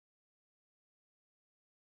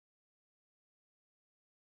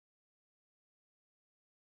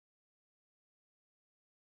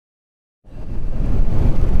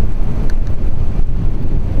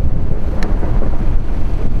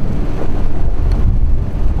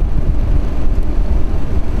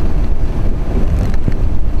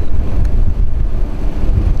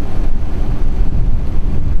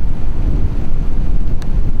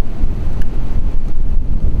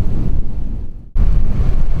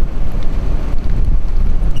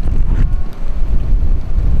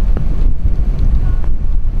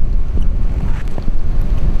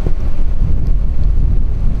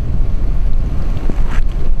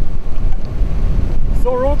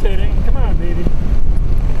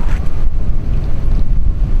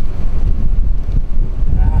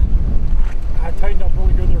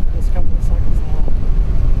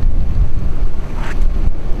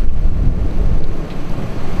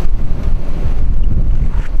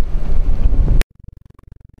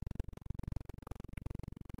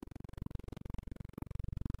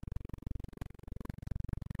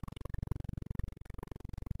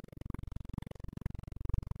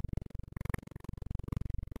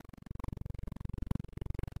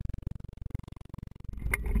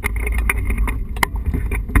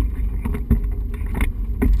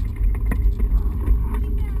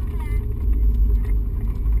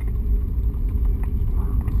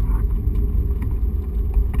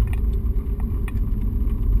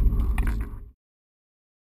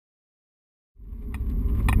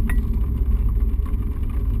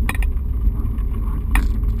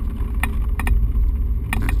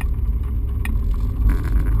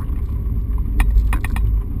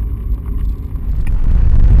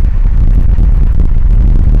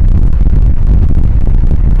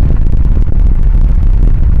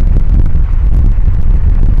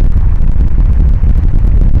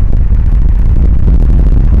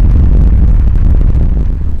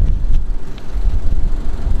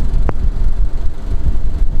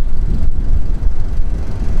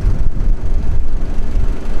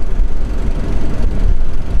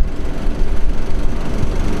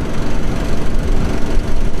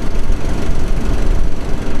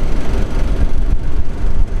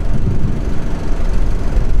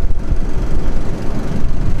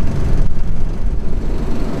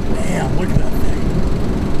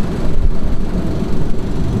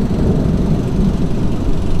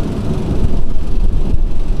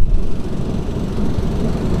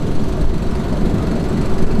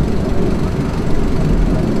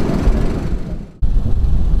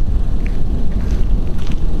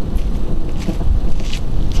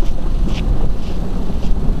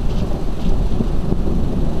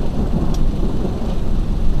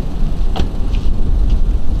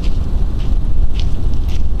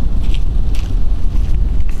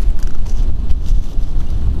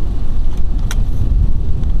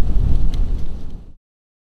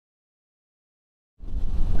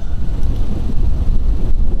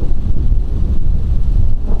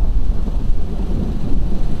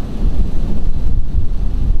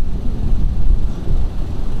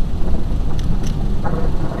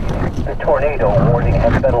tornado warning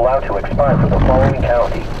has been allowed to expire for the following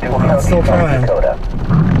county: Dual County, South Dakota.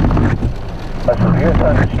 A severe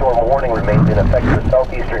thunderstorm warning remains in effect for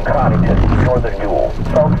southeastern Cottington, northern Dual,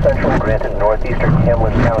 south central Grant, and northeastern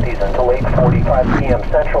Hamlin counties until 8:45 p.m.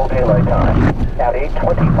 Central Daylight Time. At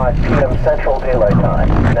 8:25 p.m. Central Daylight Time,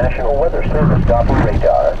 National Weather Service Doppler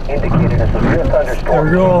radar indicated a severe thunderstorm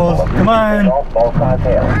capable of come on, golf ball-size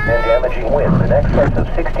hail and damaging winds in excess of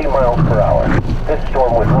 60 miles per hour. This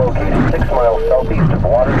storm was located 6 miles southeast of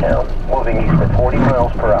Watertown, moving east at 40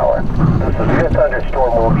 miles per hour. The severe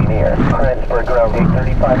thunderstorm will be near Kranzberg around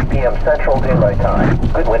 8:35 p.m. Central Daylight Time.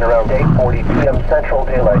 Goodwin around 8:40 p.m. Central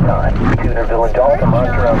Daylight Time. Tunerville and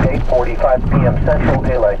Daltamont around 8:45 p.m. Central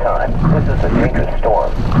Daylight Time. This is a dangerous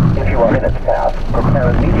storm. If you are in its path, prepare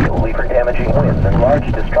immediately for damaging winds and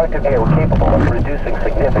large destructive hail capable of producing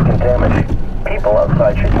significant damage. People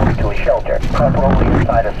outside should move to a shelter, preferably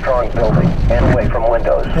inside a strong building and away from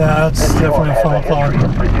windows. Yeah, that's definitely a false thought.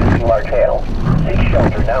 Of producing large hail. Seek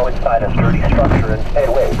shelter now inside a sturdy structure and stay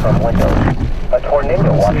away from windows. A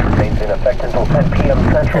tornado watch remains in effect until 10 p.m.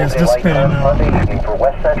 Central Daylight Time Monday evening for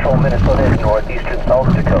west central Minnesota and northeastern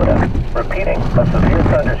South Dakota. Repeating, a severe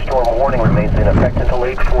thunderstorm warning remains in effect until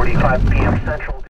 8:45 p.m. Central